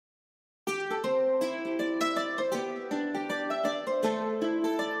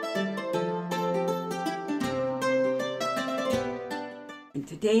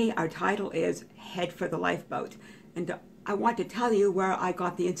today our title is Head for the Lifeboat, and I want to tell you where I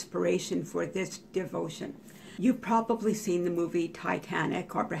got the inspiration for this devotion. You've probably seen the movie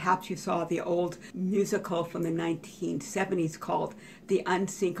Titanic, or perhaps you saw the old musical from the 1970s called The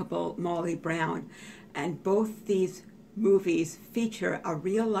Unsinkable Molly Brown. And both these movies feature a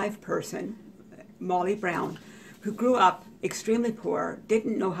real-life person, Molly Brown, who grew up extremely poor,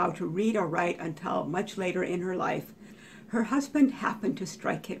 didn't know how to read or write until much later in her life. Her husband happened to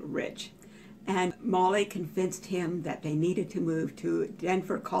strike it rich, and Molly convinced him that they needed to move to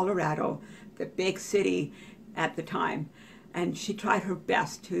Denver, Colorado, the big city at the time, and she tried her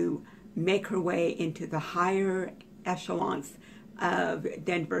best to make her way into the higher echelons of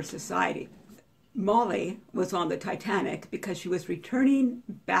Denver society. Molly was on the Titanic because she was returning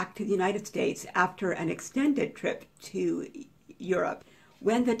back to the United States after an extended trip to Europe.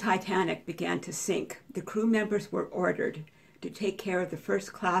 When the Titanic began to sink, the crew members were ordered to take care of the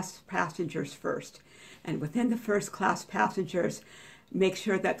first-class passengers first, and within the first-class passengers, make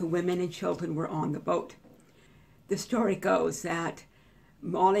sure that the women and children were on the boat. The story goes that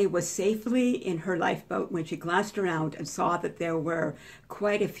Molly was safely in her lifeboat when she glanced around and saw that there were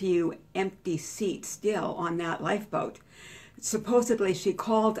quite a few empty seats still on that lifeboat. Supposedly, she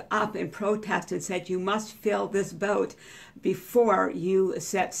called up in protest and said, "You must fill this boat before you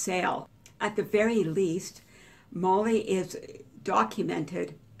set sail." At the very least, Molly is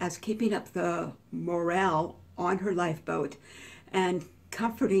documented as keeping up the morale on her lifeboat and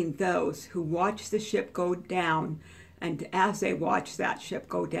comforting those who watch the ship go down. And as they watch that ship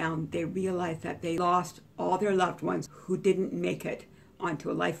go down, they realize that they lost all their loved ones who didn't make it onto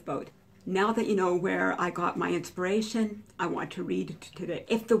a lifeboat. Now that you know where I got my inspiration, I want to read today.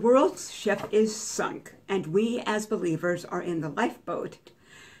 If the world's ship is sunk and we as believers are in the lifeboat,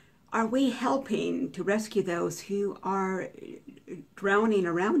 are we helping to rescue those who are drowning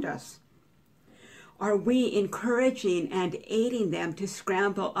around us? Are we encouraging and aiding them to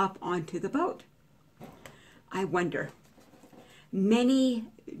scramble up onto the boat? I wonder. Many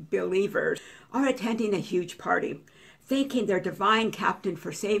believers are attending a huge party, thanking their divine captain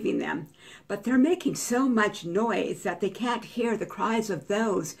for saving them, but they're making so much noise that they can't hear the cries of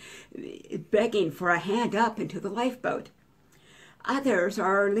those begging for a hand up into the lifeboat. Others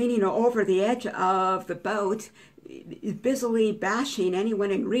are leaning over the edge of the boat, busily bashing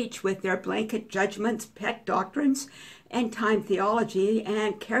anyone in reach with their blanket judgments, pet doctrines, end-time theology,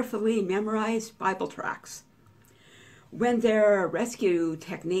 and carefully memorized Bible tracts. When their rescue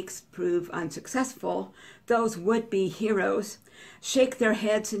techniques prove unsuccessful, those would-be heroes shake their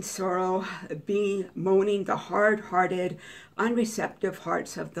heads in sorrow, bemoaning the hard-hearted, unreceptive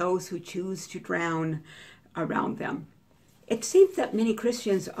hearts of those who choose to drown around them. It seems that many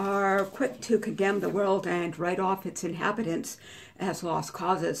Christians are quick to condemn the world and write off its inhabitants as lost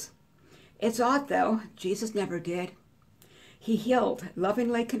causes. It's odd, though, Jesus never did. He healed,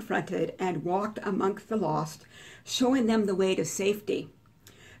 lovingly confronted, and walked amongst the lost, showing them the way to safety.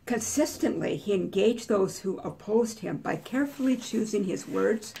 Consistently, he engaged those who opposed him by carefully choosing his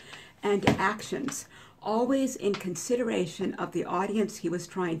words and actions, always in consideration of the audience he was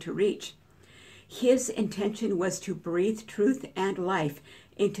trying to reach. His intention was to breathe truth and life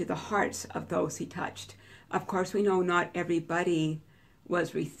into the hearts of those he touched. Of course, we know not everybody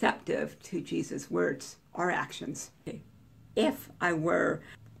was receptive to Jesus' words or actions. If I were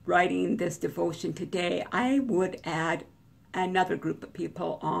writing this devotion today, I would add another group of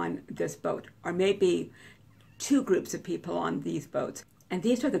people on this boat, or maybe two groups of people on these boats. And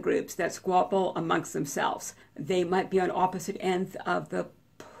these are the groups that squabble amongst themselves. They might be on opposite ends of the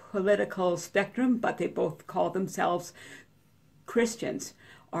political spectrum, but they both call themselves Christians.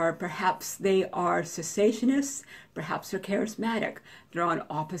 Or perhaps they are cessationists, perhaps they're charismatic. They're on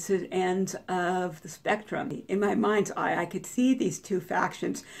opposite ends of the spectrum. In my mind's eye, I could see these two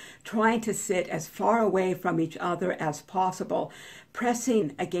factions trying to sit as far away from each other as possible,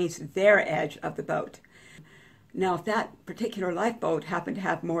 pressing against their edge of the boat. Now, if that particular lifeboat happened to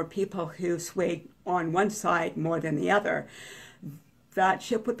have more people who swayed on one side more than the other, that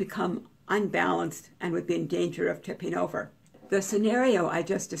ship would become unbalanced and would be in danger of tipping over. The scenario I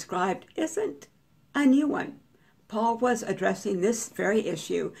just described isn't a new one. Paul was addressing this very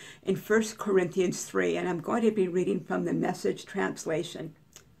issue in 1 Corinthians 3, and I'm going to be reading from the Message translation.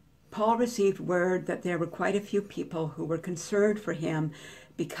 Paul received word that there were quite a few people who were concerned for him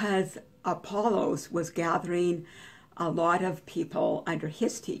because Apollos was gathering a lot of people under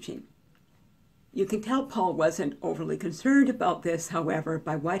his teaching. You can tell Paul wasn't overly concerned about this, however,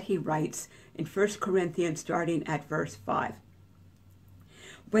 by what he writes in 1 Corinthians starting at verse 5.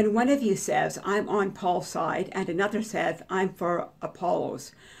 When one of you says, I'm on Paul's side, and another says, I'm for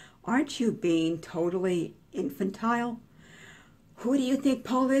Apollos, aren't you being totally infantile? Who do you think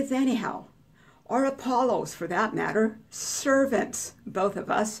Paul is anyhow? Or Apollos, for that matter? Servants, both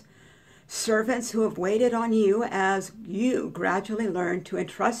of us. Servants who have waited on you as you gradually learn to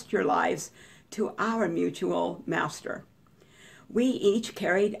entrust your lives to our mutual master. We each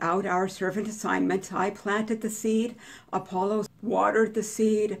carried out our servant assignments. I planted the seed, Apollos watered the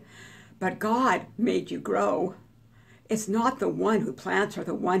seed, but God made you grow. It's not the one who plants or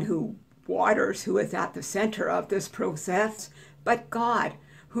the one who waters who is at the center of this process, but God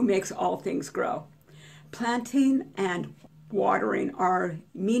who makes all things grow. Planting and watering are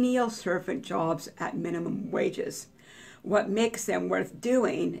menial servant jobs at minimum wages. What makes them worth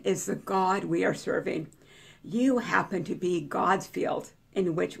doing is the God we are serving. You happen to be God's field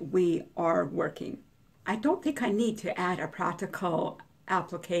in which we are working. I don't think I need to add a practical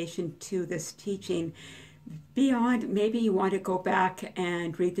application to this teaching beyond maybe you want to go back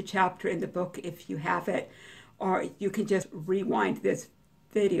and read the chapter in the book if you have it, or you can just rewind this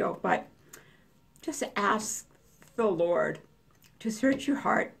video, but just ask the Lord to search your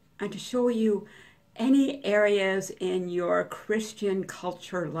heart and to show you any areas in your Christian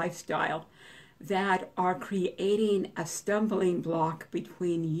culture lifestyle that are creating a stumbling block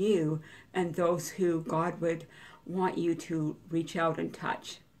between you and those who God would want you to reach out and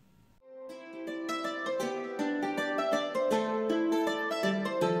touch.